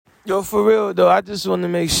Yo, for real though, I just want to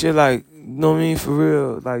make sure, like, you know what I mean, for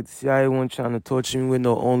real. Like, see, I ain't want trying to torture me with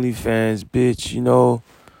no OnlyFans, bitch, you know,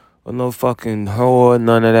 or no fucking whore,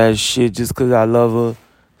 none of that shit. Just 'cause I love her,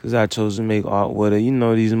 'cause I chose to make art with her. You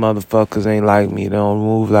know, these motherfuckers ain't like me. They don't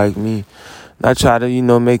move like me. I try to, you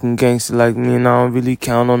know, make them gangster like me, and I don't really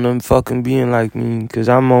count on them fucking being like me, 'cause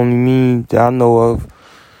I'm only me that I know of.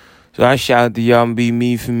 So I shout to y'all and be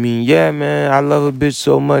me for me. Yeah, man, I love a bitch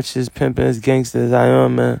so much, as pimpin' as gangster as I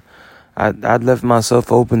am, man. I left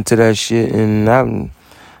myself open to that shit, and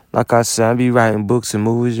like I said, I be writing books and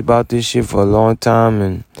movies about this shit for a long time,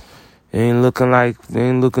 and it ain't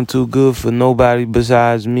looking too good for nobody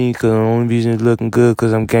besides me, 'cause the only reason it's looking good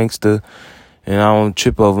 'cause I'm gangster, and I don't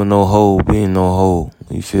trip over no hoe being no hoe.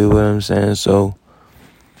 You feel what I'm saying? So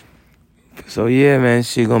yeah, man,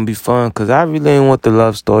 shit gonna be fun, 'cause I really ain't want the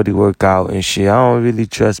love story to work out and shit. I don't really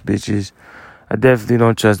trust bitches. I definitely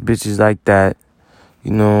don't trust bitches like that.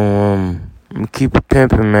 You know, I'm gonna keep it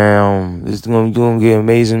pimping, man. It's gonna get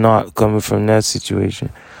amazing art coming from that situation.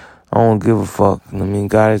 I don't give a fuck. I mean,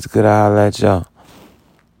 God is good. I'll holla at y'all.